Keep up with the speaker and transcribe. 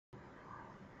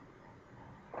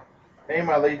Hey,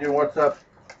 my legion, what's up?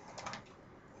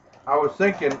 I was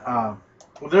thinking, well,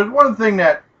 there's one thing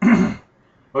that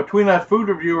between us food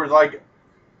reviewers, like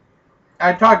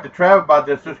I talked to Trav about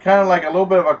this. There's kind of like a little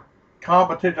bit of a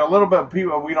competition, a little bit of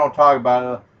people we don't talk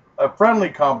about, a friendly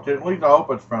competition. At least I hope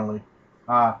it's friendly.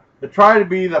 To try to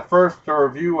be the first to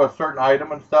review a certain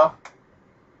item and stuff.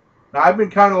 Now I've been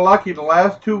kind of lucky the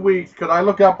last 2 weeks because I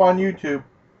look up on YouTube,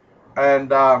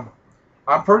 and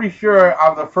I'm pretty sure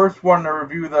I'm the first one to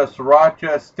review the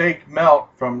sriracha steak melt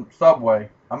from Subway.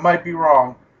 I might be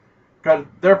wrong, because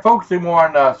they're focusing more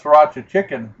on the sriracha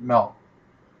chicken melt.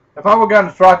 If I would have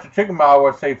gotten the sriracha chicken melt, I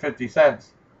would say 50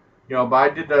 cents. You know, but I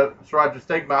did the sriracha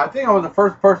steak melt. I think I was the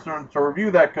first person to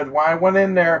review that, because when I went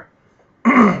in there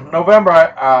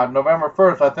November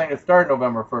 1st, I think it started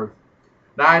November 1st.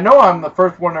 Now I know I'm the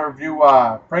first one to review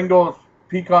Pringles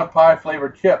pecan pie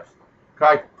flavored chips.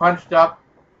 I punched up,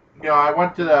 you know, I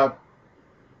went to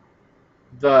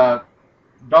the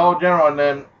Dollar General, and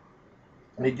then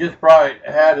he just probably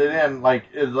had it in, like,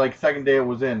 it was like second day it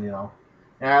was in, you know.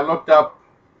 And I looked up,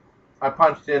 I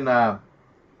punched in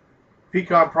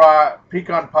pecan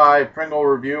pie Pringle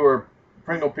review, or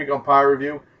Pringle pecan pie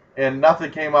review, and nothing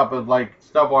came up. It was like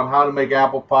stuff on how to make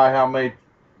apple pie, how to make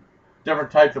different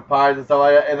types of pies and stuff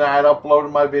like that. And I had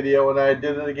uploaded my video, and I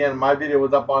did it again. My video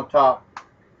was up on top.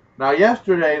 Now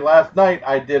last night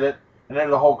I did it, and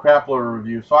there's a whole crapload of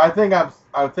reviews. So I think I'm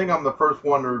the first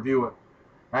one to review it.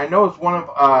 I know it's one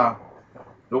of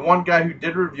the one guy who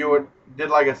did review it did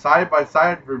like a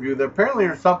side-by-side review. That apparently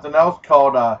there's something else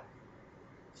called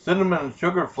cinnamon and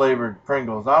sugar flavored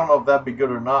Pringles. I don't know if that'd be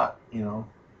good or not, you know.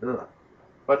 Ugh.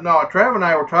 But no, Trav and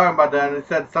I were talking about that, and it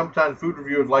said sometimes food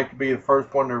reviewers like to be the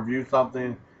first one to review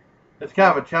something. It's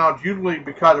kind of a challenge, usually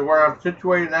because of where I'm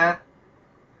situated at.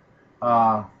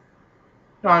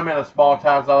 You know, I'm in a small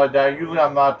town, stuff like that. Usually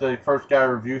I'm not the first guy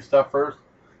to review stuff first.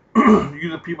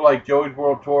 Usually people like Joey's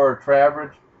World Tour or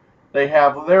Travers,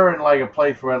 they're in like a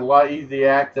place where it's a lot easy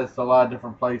access to a lot of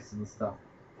different places and stuff.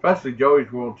 Especially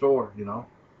Joey's World Tour, you know.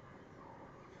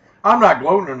 I'm not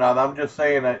gloating or nothing. I'm just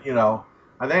saying that, you know,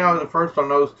 I think I was the first on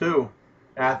those too.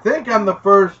 And I think I'm the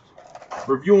first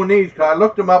reviewing these, because I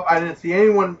looked them up. I didn't see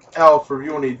anyone else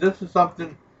reviewing these. This is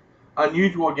something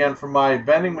unusual again from my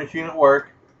vending machine at work.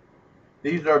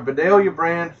 These are Vidalia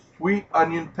brand sweet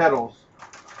onion petals,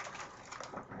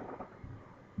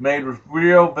 made with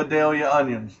real Vidalia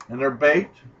onions, and they're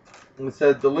baked. And it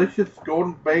says delicious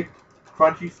golden baked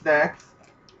crunchy snacks,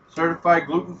 certified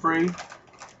gluten free.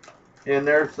 And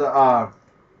there's a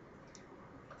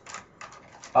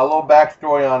little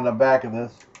backstory on the back of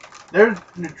this. There's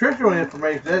nutritional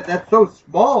information. That's so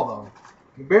small though,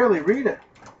 you barely read it.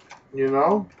 You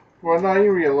know, well, no,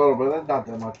 you read a little bit. That's not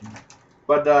that much.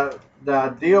 But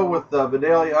the deal with the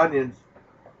Vidalia onions,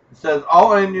 it says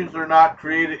all onions are not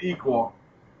created equal.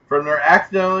 From their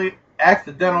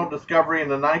accidental discovery in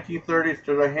the 1930s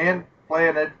to their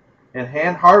hand-planted and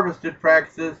hand-harvested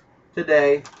practices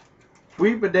today,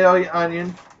 sweet Vidalia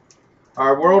onions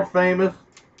are world famous.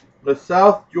 The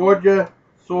South Georgia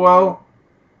soil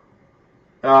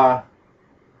on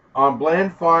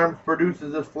Bland Farms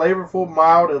produces this flavorful,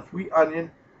 mild, and sweet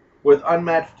onion with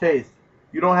unmatched taste.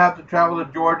 You don't have to travel to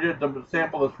Georgia to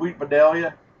sample the sweet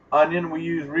Vidalia onion. We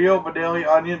use real Vidalia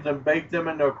onions and bake them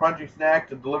into a crunchy snack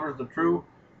that delivers the true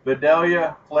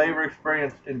Vidalia flavor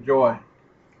experience. Enjoy.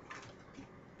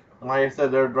 And like I said,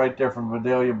 they're right there from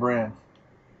Vidalia brand.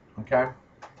 Okay.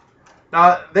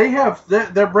 Now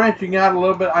they're branching out a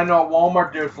little bit. I know at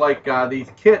Walmart there's like these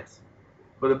kits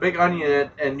with a big onion in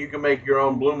it, and you can make your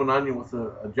own blooming onion with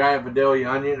a giant Vidalia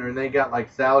onion, and they got like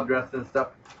salad dressing and stuff.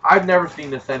 I've never seen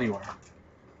this anywhere.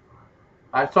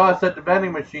 I saw this at the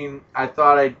vending machine. I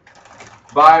thought I'd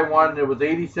buy one. It was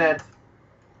 80 cents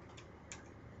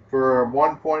for a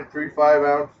 1.35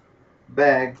 ounce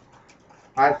bag.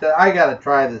 I said, I gotta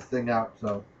try this thing out.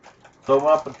 So I went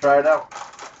up and tried it out.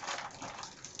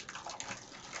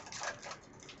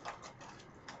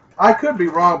 I could be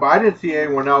wrong, but I didn't see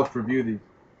anyone else review these.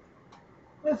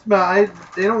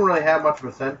 They don't really have much of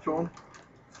a scent to them.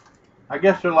 I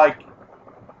guess they're like,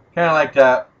 kind of like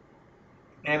that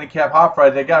handicap hot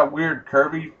fries. They got a weird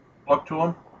curvy look to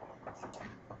them.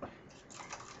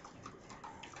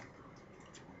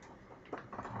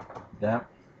 Yeah.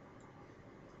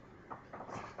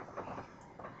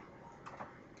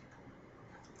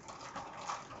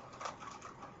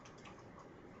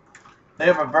 They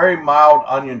have a very mild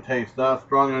onion taste, not a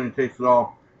strong onion taste at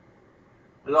all.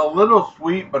 It's a little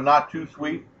sweet, but not too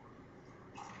sweet.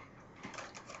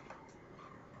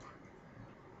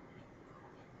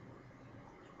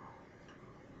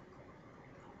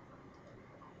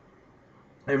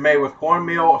 They're made with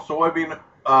cornmeal, soybean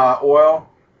oil,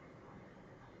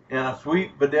 and a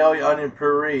sweet Vidalia onion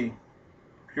puree.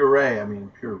 Puree.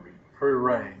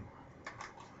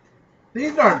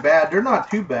 These aren't bad. They're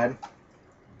not too bad.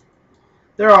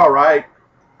 They're all right.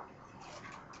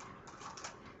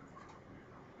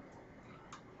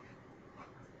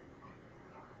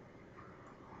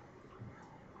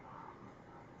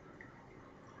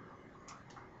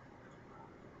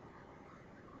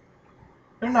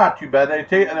 They're not too bad.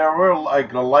 They're real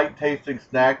like a light tasting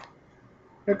snack.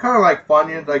 They're kind of like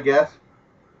Funyuns, I guess.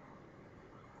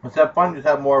 Except Funyuns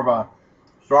have more of a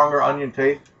stronger onion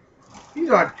taste. These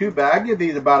aren't too bad. I give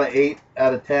these about an 8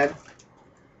 out of 10.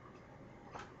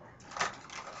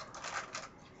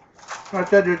 Like I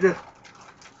said, they're just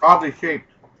oddly shaped.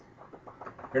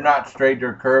 They're not straight,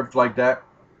 they're curved like that.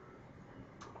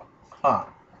 Huh.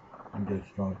 I'm just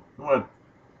strong. What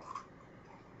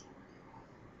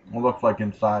it looks like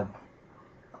inside.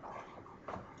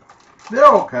 They're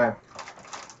okay.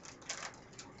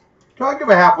 So I give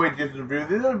a halfway decent review.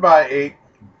 These are about 8.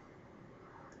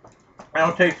 They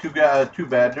don't taste too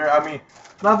bad. I mean,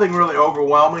 nothing really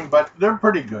overwhelming, but they're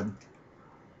pretty good.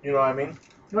 You know what I mean?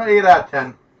 They're 8 out of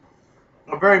 10.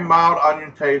 A very mild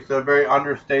onion taste, a very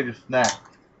understated snack.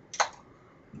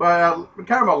 But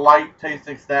kind of a light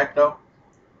tasting snack though.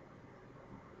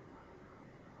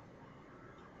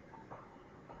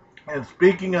 And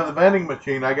speaking of the vending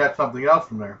machine, I got something else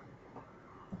from there.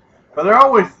 But they're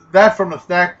always, that's from the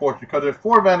snack portion, because there's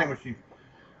 4 vending machines.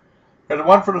 There's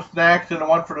one for the snacks and the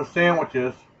one for the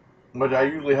sandwiches, which I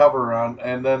usually hover around,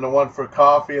 and then the one for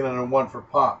coffee and then the one for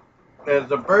pop. And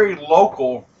it's a very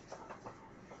local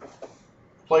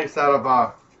place out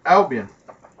of Albion.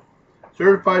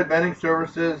 Certified Vending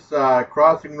Services,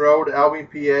 Crossing Road, Albion,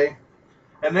 PA.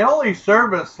 And they only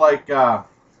service like, 6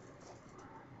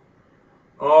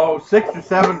 or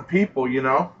 7 people, you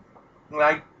know.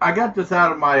 And I got this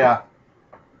out of my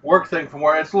work thing from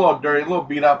where it's a little dirty, a little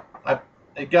beat up.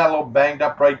 It got a little banged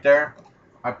up right there.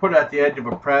 I put it at the edge of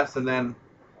a press, and then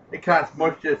it kind of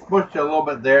smushed it a little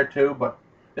bit there too, but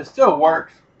it still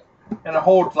works. And it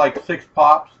holds like 6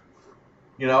 pops.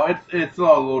 You know, it's a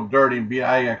little dirty and beat.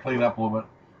 I gotta clean up a little bit.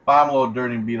 But I'm a little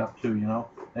dirty and beat up too, you know.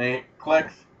 And it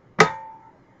clicks,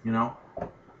 you know.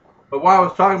 But what I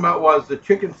was talking about was the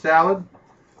chicken salad.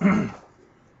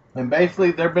 And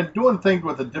basically, they've been doing things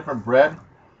with a different bread.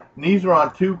 And these are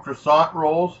on 2 croissant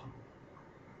rolls.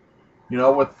 You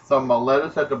know, with some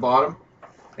lettuce at the bottom.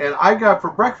 And I got,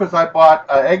 for breakfast, I bought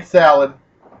egg salad.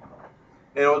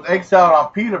 And it was egg salad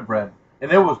on pita bread. And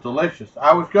it was delicious.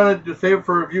 I was going to save it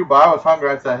for review, but I was hungry.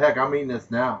 I said, heck, I'm eating this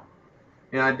now.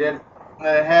 And I did.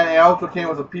 And it also came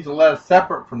with a piece of lettuce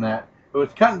separate from that. It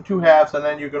was cut in 2 halves, and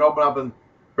then you can open up and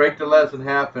break the lettuce in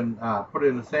half and put it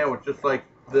in a sandwich, just like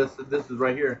this. This is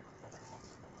right here.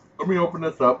 Let me open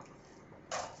this up.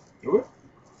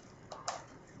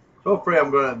 So afraid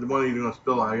one of these are gonna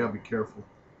spill out. I gotta be careful.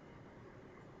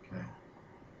 Okay.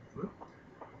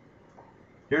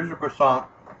 Here's your croissant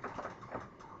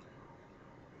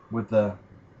with the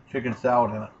chicken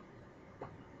salad in it.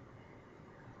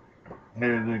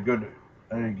 They're good.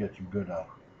 They get you good.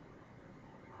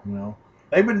 You know,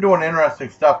 they've been doing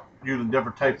interesting stuff using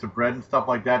different types of bread and stuff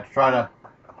like that to try to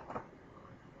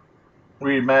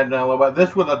reimagine that a little bit.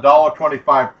 This was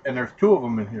 $1.25, and there's 2 of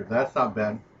them in here. That's not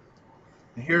bad.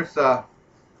 And here's a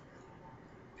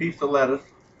piece of lettuce.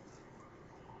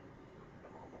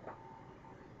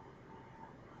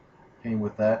 Came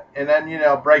with that. And then, you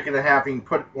know, break it in half. You can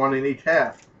put 1 in each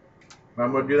half. But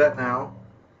I'm going to do that now.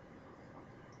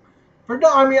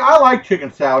 I mean, I like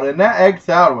chicken salad, and that egg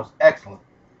salad was excellent.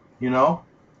 You know?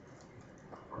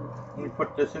 Let me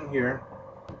put this in here.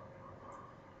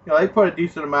 You know, they put a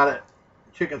decent amount of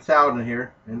chicken salad in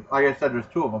here. And like I said, there's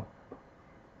 2 of them.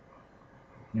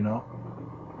 You know?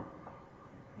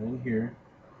 In here.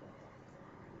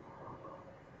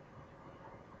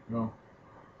 No.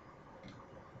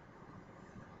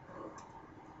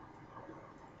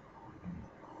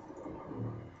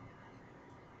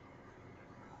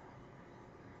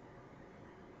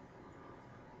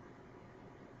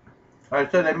 Like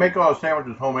I said, they make all the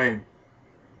sandwiches homemade.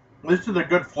 This is a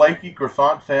good flaky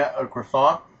croissant. And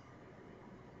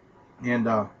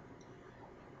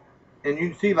you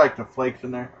can see like the flakes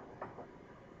in there.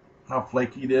 How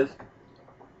flaky it is.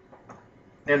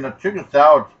 And the chicken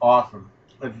salad's awesome.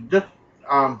 It's just,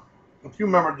 if you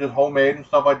remember just homemade and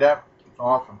stuff like that, it's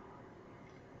awesome.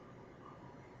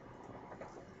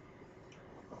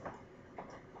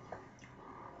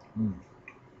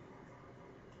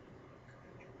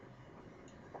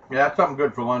 Yeah, that's something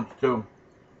good for lunch too.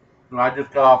 And I just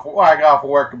got off. Well, I got off of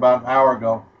work about an hour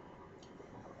ago,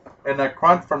 and that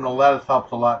crunch from the lettuce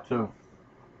helps a lot too.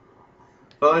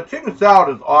 So the chicken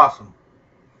salad is awesome.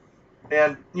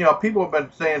 And, you know, people have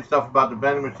been saying stuff about the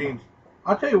vending machines.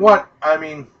 I'll tell you what, I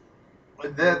mean,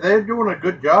 they're doing a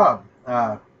good job.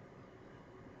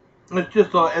 It's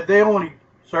just, they only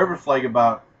service like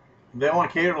about, they only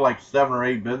cater to like 7 or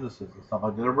 8 businesses and stuff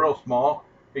like that. They're real small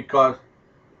because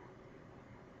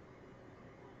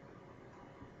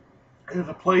there's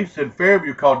a place in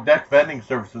Fairview called Deck Vending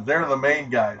Services. They're the main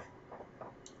guys.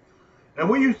 And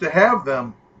we used to have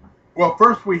them. Well,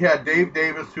 first we had Dave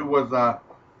Davis, who was a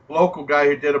local guy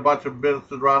who did a bunch of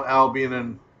businesses around Albion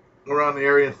and around the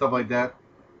area and stuff like that.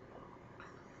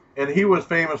 And he was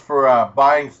famous for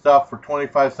buying stuff for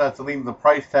 25 cents and leaving the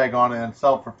price tag on it and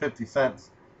sell it for 50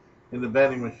 cents in the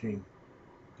vending machine,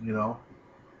 you know.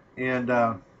 And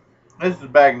this is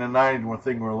back in the 90s when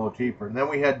things were a little cheaper. And then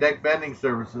we had Deck Vending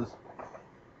Services.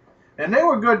 And they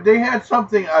were good. They had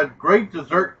something, a great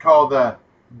dessert called the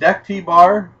Deck Tea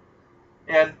Bar.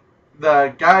 And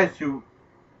the guys who,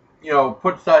 you know,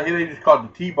 put stuff here, they just call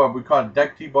it the tea bar. We call it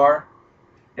Deck Tea Bar.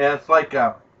 And it's like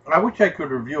I wish I could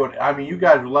review it. I mean, you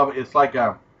guys would love it. It's like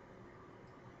a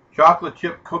chocolate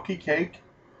chip cookie cake,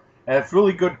 and it's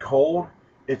really good cold.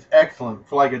 It's excellent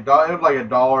for like $1. It was like $1,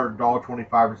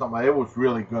 $1.25 or something. It was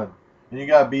really good, and you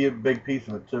got to be a big piece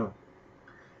of it too.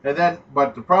 And then,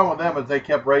 but the problem with them is they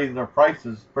kept raising their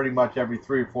prices pretty much every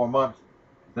 3 or 4 months.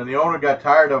 Then the owner got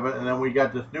tired of it, and then we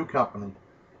got this new company,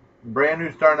 brand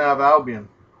new, starting out of Albion.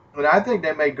 And I think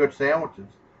they make good sandwiches,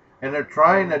 and they're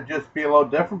trying to just be a little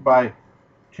different by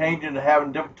changing to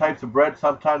having different types of bread.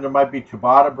 Sometimes there might be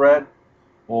ciabatta bread,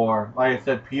 or like I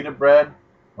said, pita bread,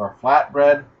 or flat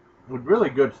bread, with really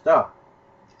good stuff.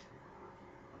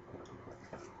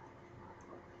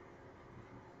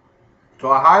 So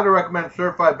I highly recommend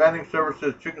Certified Vending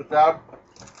Services chicken salad.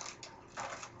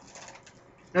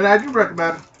 And I do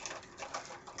recommend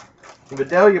the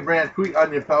Vidalia brand sweet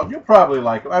onion pellets. You'll probably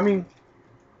like them. I mean,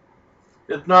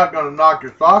 it's not going to knock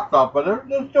your socks off, but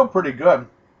they're still pretty good.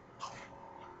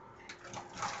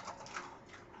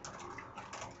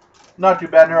 Not too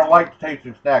bad. They're a light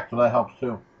tasting snack, so that helps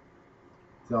too.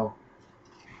 So,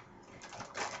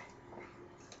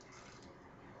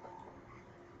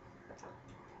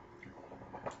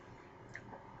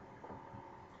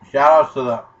 shout outs to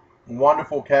the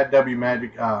wonderful Cat W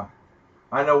Magic. I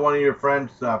know one of your friends,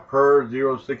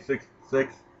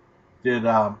 Per0666, did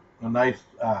a nice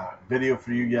video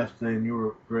for you yesterday, and you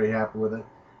were very happy with it.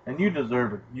 And you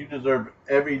deserve it. You deserve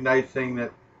every nice thing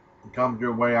that comes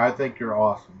your way. I think you're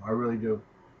awesome. I really do.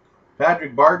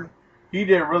 Patrick Barton, he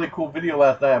did a really cool video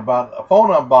last night about a phone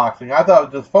unboxing. I thought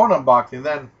it was just phone unboxing.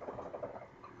 Then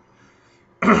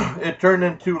it turned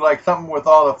into like something with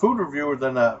all the food reviewers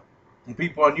and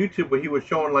people on YouTube. But he was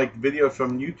showing like videos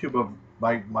from YouTube of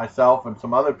like myself and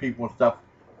some other people and stuff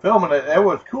filming it. It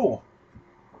was cool.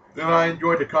 And I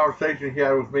enjoyed the conversation he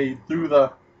had with me through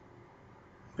the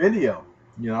video.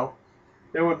 You know,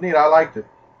 it was neat. I liked it.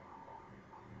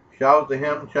 Shout out to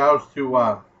him. Shout out to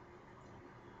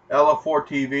Ella4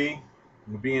 TV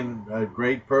being a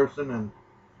great person,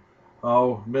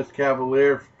 and Miss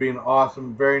Cavalier being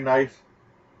awesome, very nice.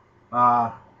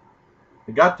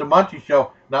 They got the Munchie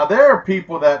Show. Now there are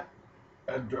people that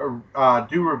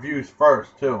do reviews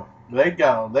first too. They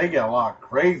get a lot of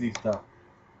crazy stuff.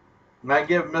 And I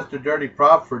give Mr. Dirty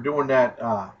props for doing that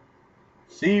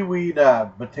seaweed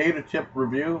potato chip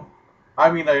review. I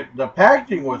mean, the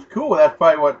packaging was cool. That's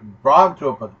probably what brought him to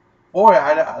it. But boy,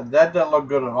 that doesn't look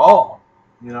good at all.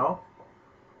 You know.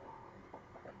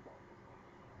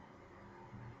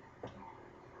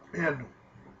 And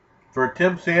for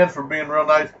Tim Sands for being real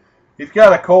nice. He's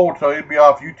got a cold, so he'll be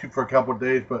off YouTube for a couple of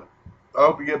days. But I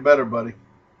hope you get better, buddy.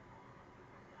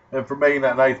 And for making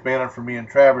that nice banner for me and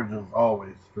Travers as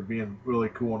always, for being really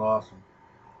cool and awesome.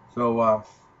 So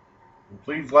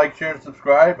please like, share, and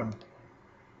subscribe. And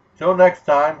until next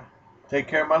time, take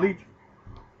care, my legion.